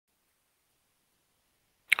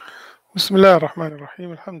بسم الله الرحمن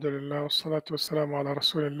الرحيم الحمد لله والصلاة والسلام على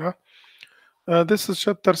رسول الله. This is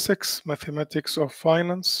chapter 6 Mathematics of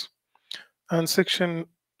Finance, and section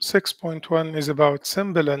 6.1 is about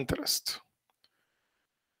simple interest.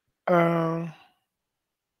 Uh,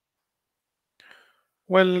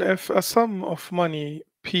 well, if a sum of money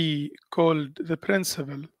P called the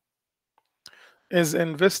principal is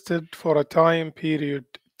invested for a time period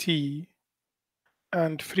T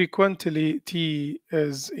and frequently T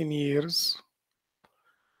is in years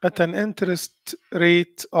at an interest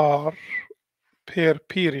rate R per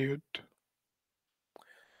period,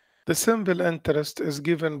 the simple interest is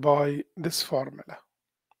given by this formula.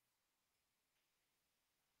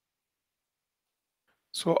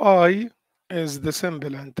 So I is the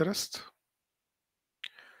simple interest,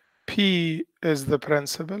 P is the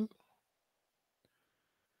principal,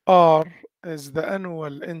 R is the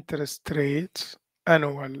annual interest rate,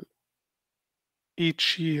 annual,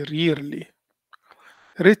 each year, yearly,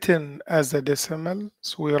 written as a decimal,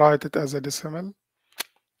 so we write it as a decimal,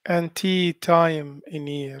 and T time in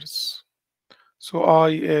years. So I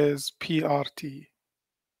is PRT.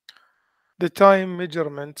 The time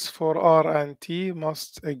measurements for R and T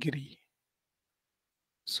must agree.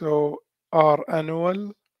 So R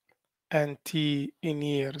annual and T in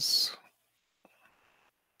years.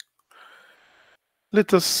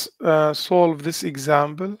 Let us solve this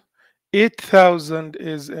example. 8,000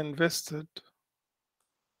 is invested.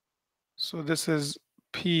 So this is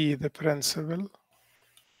P, the principal.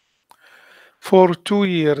 For 2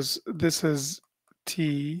 years, this is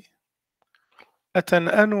T. At an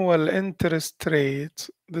annual interest rate,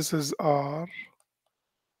 this is R.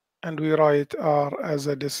 And we write R as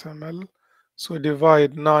a decimal. So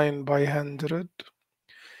divide 9 by 100.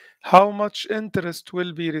 How much interest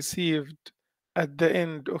will be received at the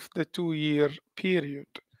end of the 2-year period?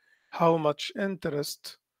 How much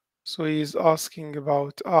interest? So he's asking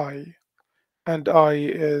about I, and I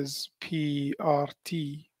is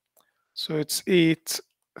PRT. So it's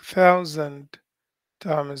 8,000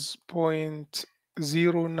 times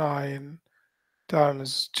 0.09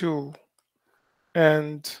 times 2.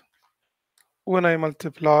 And when I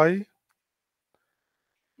multiply,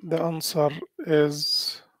 the answer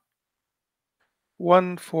is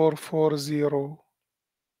 1440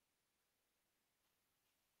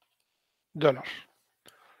 dollar.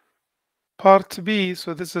 Part B,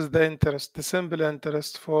 so this is the interest, the simple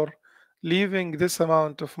interest for leaving this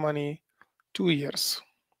amount of money 2 years.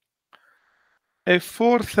 If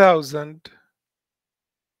 4,000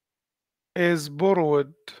 is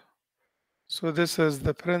borrowed, so this is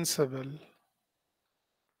the principal,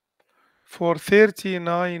 for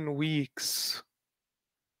 39 weeks,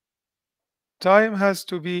 time has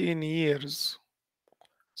to be in years.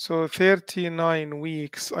 So 39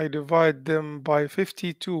 weeks, I divide them by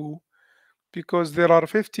 52 because there are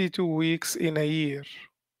 52 weeks in a year.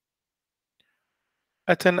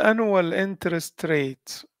 At an annual interest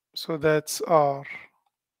rate, so that's R,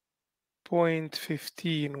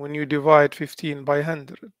 0.15 when you divide 15 by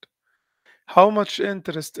 100. How much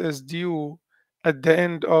interest is due at the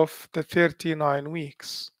end of the 39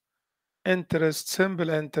 weeks? Interest,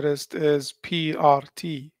 simple interest is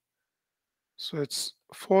PRT. So it's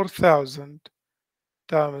 4,000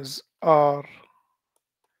 times R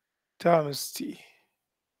times T.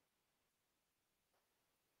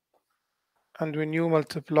 And when you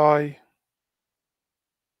multiply,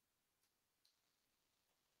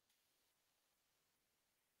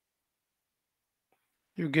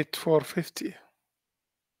 you get 450.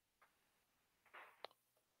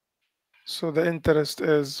 So the interest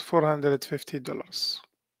is $450.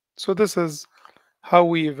 So this is how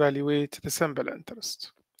we evaluate the simple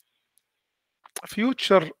interest.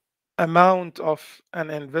 Future amount of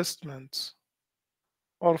an investment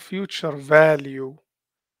or future value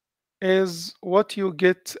is what you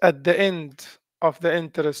get at the end of the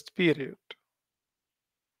interest period.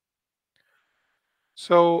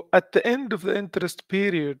 So at the end of the interest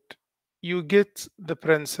period, you get the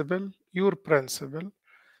principal, your principal,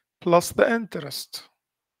 plus the interest.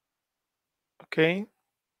 Okay?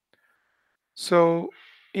 So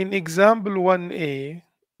in example 1A,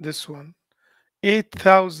 this one,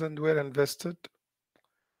 8,000 were invested.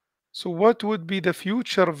 So what would be the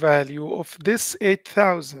future value of this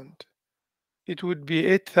 8,000? It would be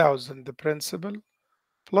 8,000, the principal,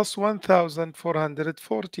 plus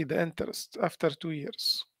 1,440, the interest, after 2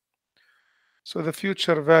 years. So the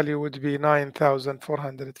future value would be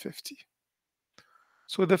 9,450.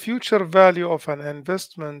 So the future value of an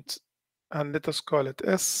investment, and let us call it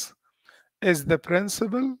S, is the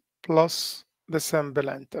principal plus the simple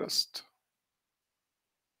interest.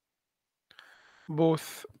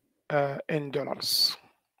 Both in dollars.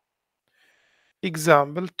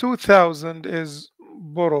 Example, 2000 is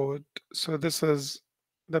borrowed, so this is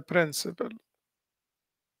the principal.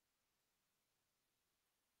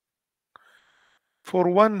 For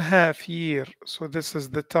 1/2 year, so this is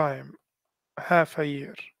the time, half a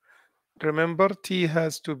year. Remember, T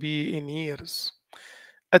has to be in years.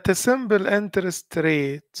 At a simple interest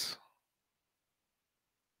rate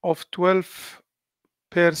of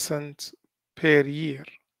 12% per year.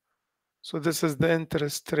 So this is the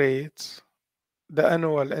interest rate, the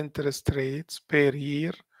annual interest rates per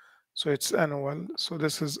year. So it's annual. So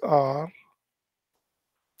this is R.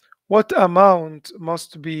 What amount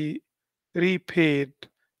must be repaid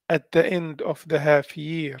at the end of the half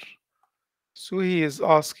year? So he is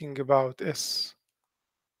asking about S,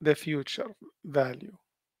 the future value.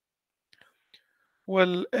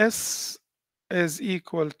 Well, S is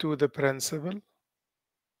equal to the principal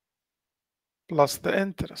plus the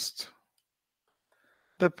interest.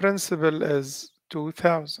 The principal is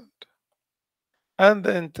 2000 and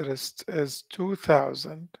the interest is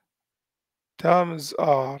 2000 times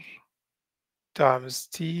R times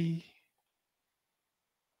T.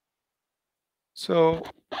 So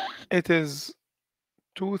it is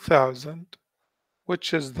 2000,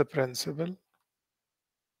 which is the principal,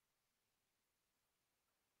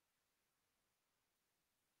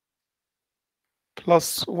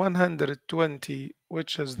 plus 120,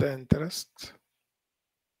 which is the interest.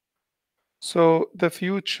 So the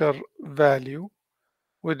future value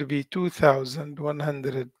would be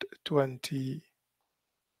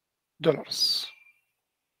 $2,120.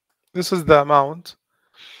 This is the amount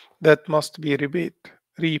that must be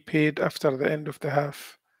repaid after the end of the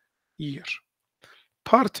half year.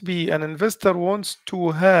 Part B, an investor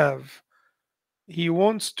he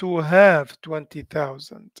wants to have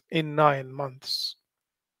 20,000 in 9 months.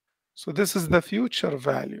 So this is the future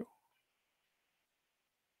value.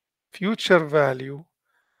 Future value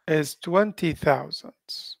is 20,000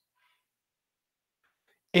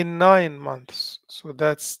 in 9 months. So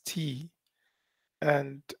that's T.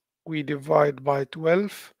 And we divide by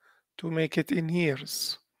 12 to make it in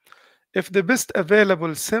years. If the best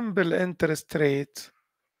available simple interest rate,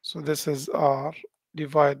 so this is R,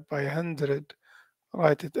 divide by 100,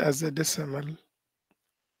 write it as a decimal,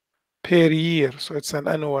 per year. So it's the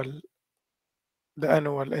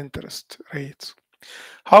annual interest rate.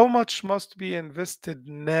 How much must be invested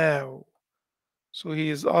now? So he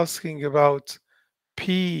is asking about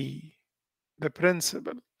P, the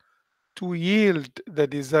principal, to yield the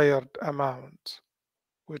desired amount,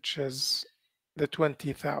 which is the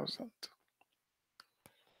 20,000.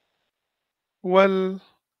 Well,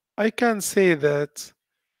 I can say that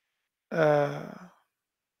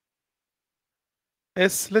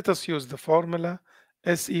S, let us use the formula,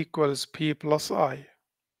 S equals P plus I.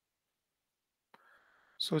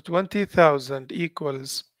 So 20,000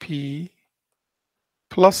 equals P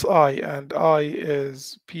plus I, and I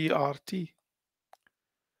is PRT.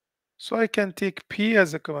 So I can take P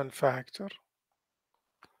as a common factor,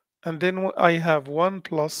 and then I have 1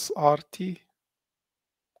 plus RT.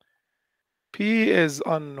 P is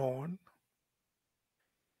unknown,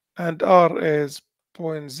 and R is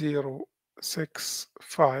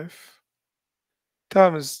 0.065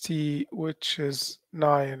 times T, which is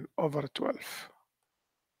 9/12.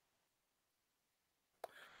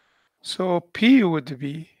 So P would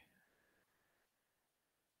be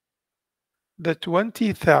the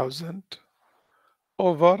 20,000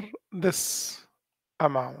 over this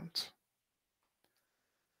amount.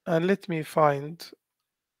 And let me find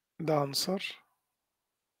the answer.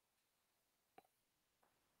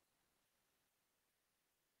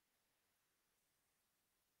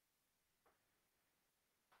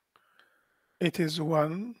 It is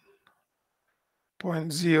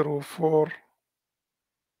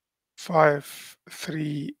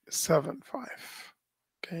 1.045375.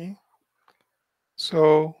 Okay.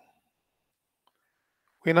 So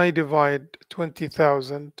when I divide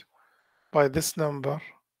 20,000 by this number,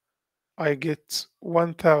 I get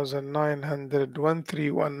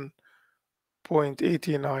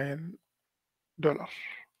 1,131.89 dollars.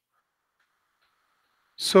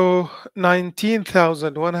 So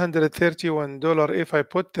 $19,131, if I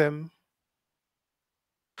put them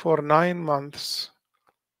for 9 months,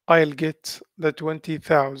 I'll get the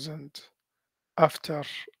 20,000 after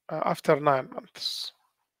 9 months.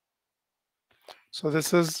 So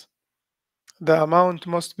this is the amount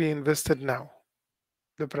must be invested now,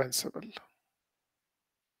 the principal.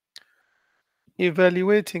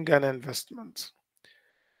 Evaluating an investment.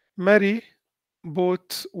 Mary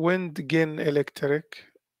bought Windgen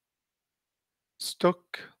Electric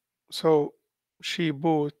stock. So she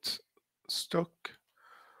bought stock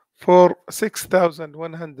for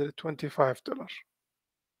 $6,125.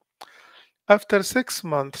 After 6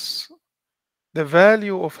 months, the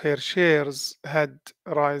value of her shares had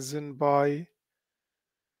risen by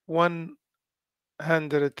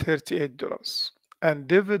 $138 and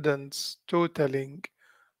dividends totaling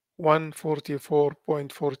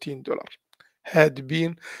 $144.14 had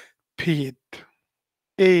been paid.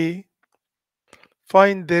 A.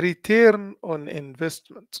 Find the return on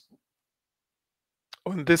investment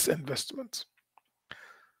on this investment.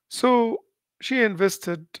 So she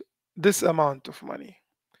invested this amount of money.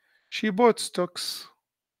 She bought stocks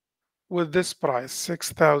with this price,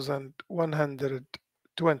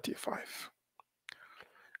 6,125.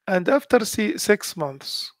 And after 6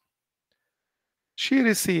 months, she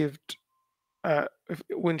received,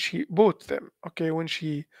 when she bought them, okay, when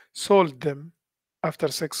she sold them after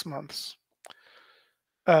 6 months,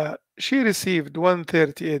 she received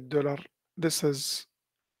 $138. This is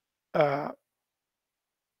uh,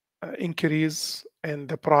 increase in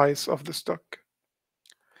the price of the stock.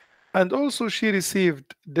 And also she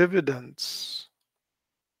received dividends.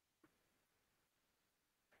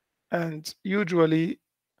 And usually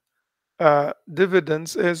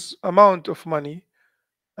dividends is amount of money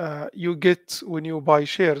you get when you buy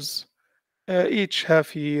shares each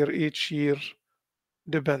half year, each year,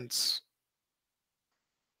 depends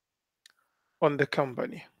on the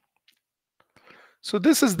company. So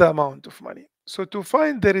this is the amount of money. So to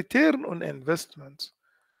find the return on investment,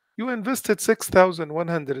 you invested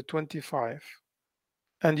 6,125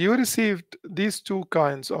 and you received these two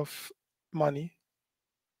kinds of money.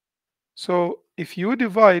 So if you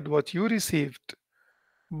divide what you received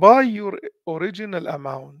by your original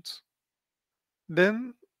amount,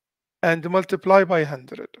 then and multiply by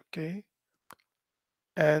 100, okay?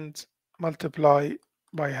 And multiply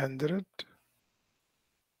by 100.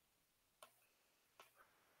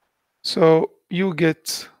 So you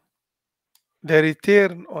get the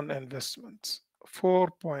return on investment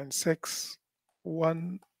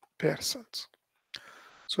 4.61%.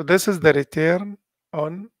 So this is the return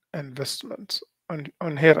on investment,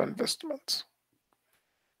 on her investment.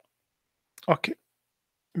 Okay.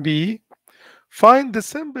 B, find the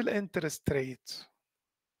simple interest rate.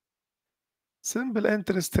 Simple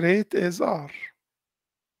interest rate is R.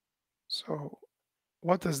 So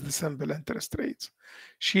what is the simple interest rate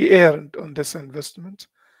she earned on this investment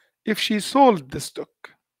if she sold the stock?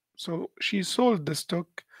 So she sold the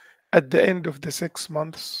stock at the end of the 6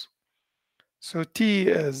 months. So T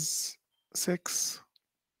is 6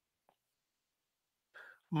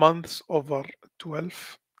 months over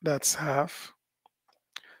 12. That's half.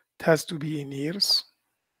 It has to be in years.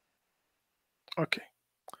 Okay.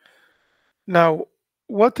 Now,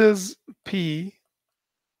 what is P?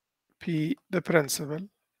 P, the principal,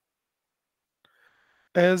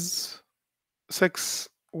 is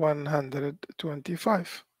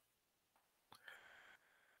 6,125.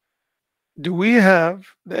 Do we have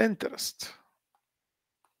the interest?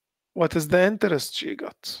 What is the interest she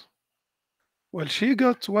got? Well, she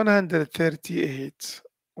got 138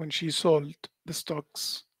 when she sold the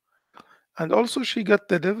stocks. And also she got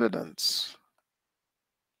the dividends.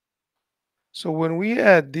 So when we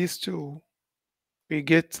add these two, we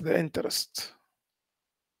get the interest.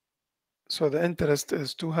 So the interest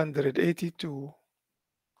is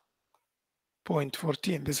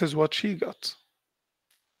 282.14. This is what she got.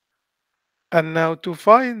 And now to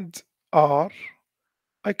find R,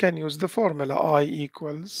 I can use the formula I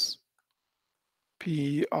equals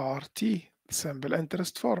PRT, simple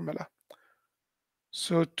interest formula.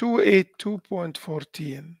 So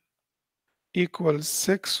 282.14 equals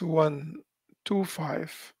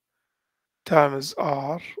 6,125 times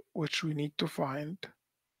R, which we need to find,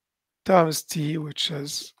 times T, which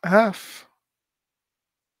is half.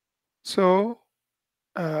 So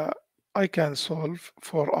I can solve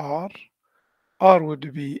for R. R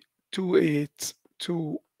would be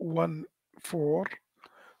 28214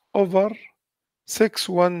 over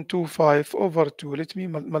 6,125 over 2. Let me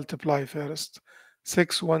multiply first.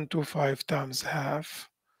 6,125 times half.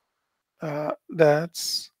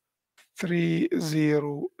 That's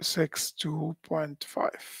 3062.5.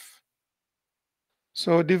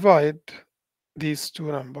 So divide these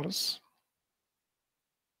two numbers.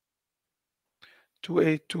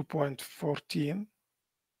 282.14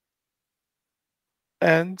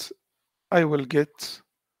 and I will get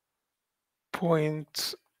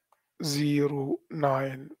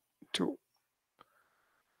 0.092.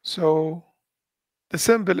 So the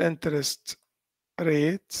simple interest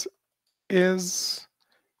rate is,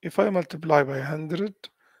 if I multiply by 100,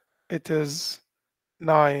 it is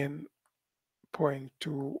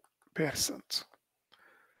 9.2%.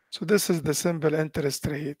 So this is the simple interest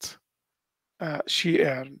rate she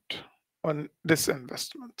earned on this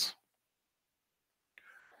investment.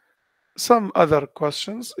 Some other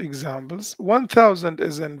questions, examples. 1,000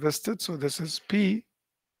 is invested, so this is P.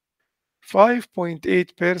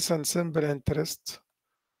 5.8% simple interest,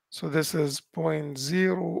 so this is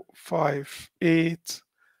 0.058.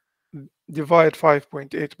 Divide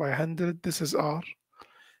 5.8 by 100, this is R.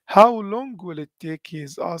 How long will it take? He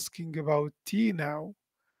is asking about T now.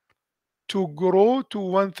 To grow to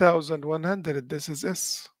 1,100, this is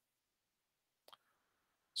S.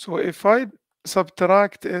 So if I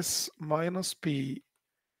subtract S minus P,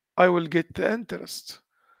 I will get the interest.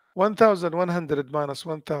 1,100 minus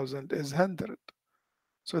 1,000 is 100.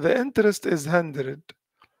 So the interest is 100,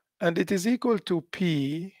 and it is equal to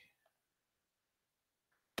P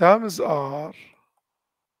times R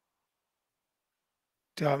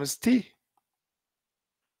times T.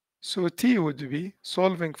 So T would be,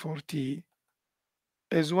 solving for T,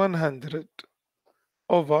 is 100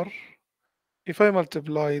 over, if I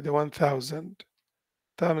multiply the 1,000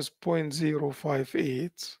 times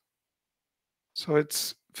 0.058, so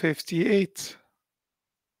it's 58.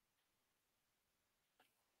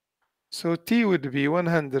 So T would be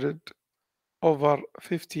 100 over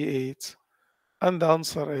 58, and the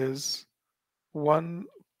answer is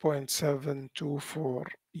 1.724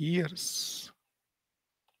 years.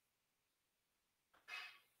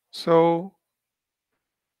 So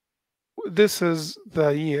this is the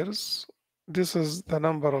years, this is the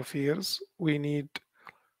number of years we need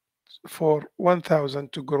for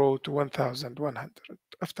 1,000 to grow to 1,100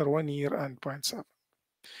 after 1 year and 0.7.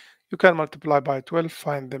 You can multiply by 12,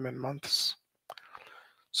 find them in months.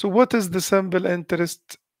 So what is the simple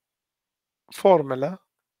interest formula?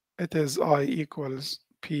 It is I equals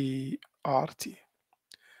PRT.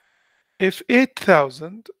 If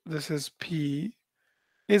 8,000, this is P,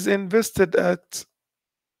 is invested at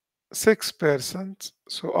 6%,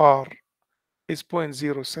 so R is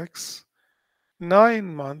 0.06,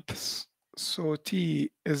 9 months, so T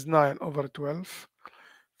is 9 over 12.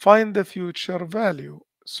 Find the future value,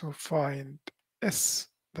 so find S,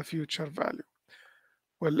 the future value.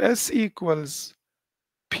 Well, S equals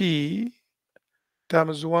P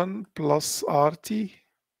times 1 plus RT.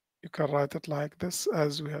 You can write it like this,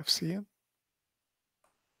 as we have seen.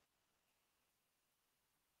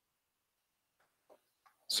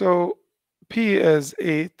 So P is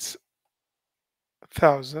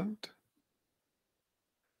 8,000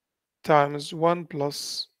 times 1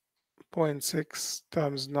 plus 0.6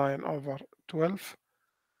 times 9 over 12,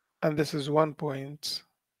 and this is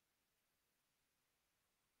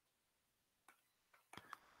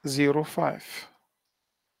 1.05.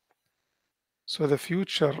 So the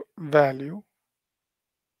future value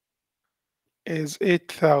is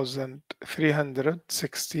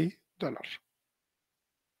 $8,360.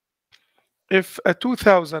 If a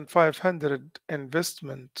 2,500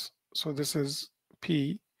 investment, so this is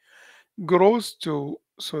P, grows to,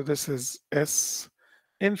 so this is S,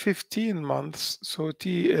 in 15 months, so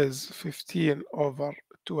T is 15 over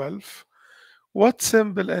 12. What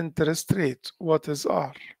simple interest rate? What is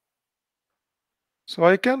R? So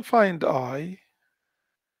I can find I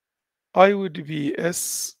would be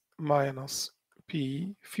S minus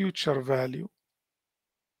P, future value,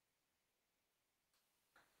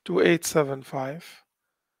 2875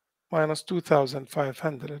 minus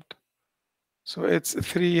 2,500. So it's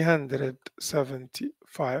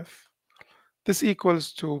 375. This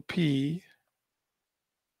equals to P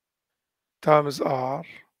times R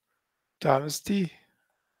times T.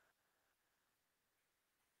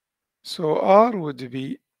 So R would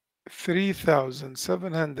be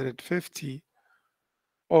 3,750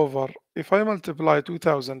 over, if I multiply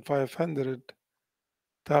 2,500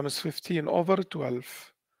 times 15 over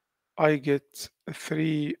 12, I get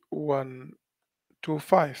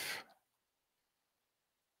 3,125.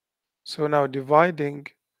 So now dividing,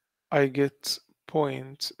 I get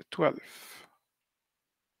 0.12.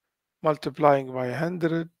 Multiplying by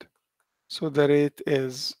 100, so the rate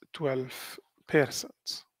is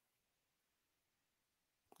 12%.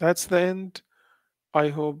 That's the end. I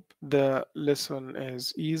hope the lesson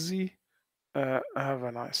is easy. Have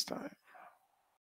a nice time.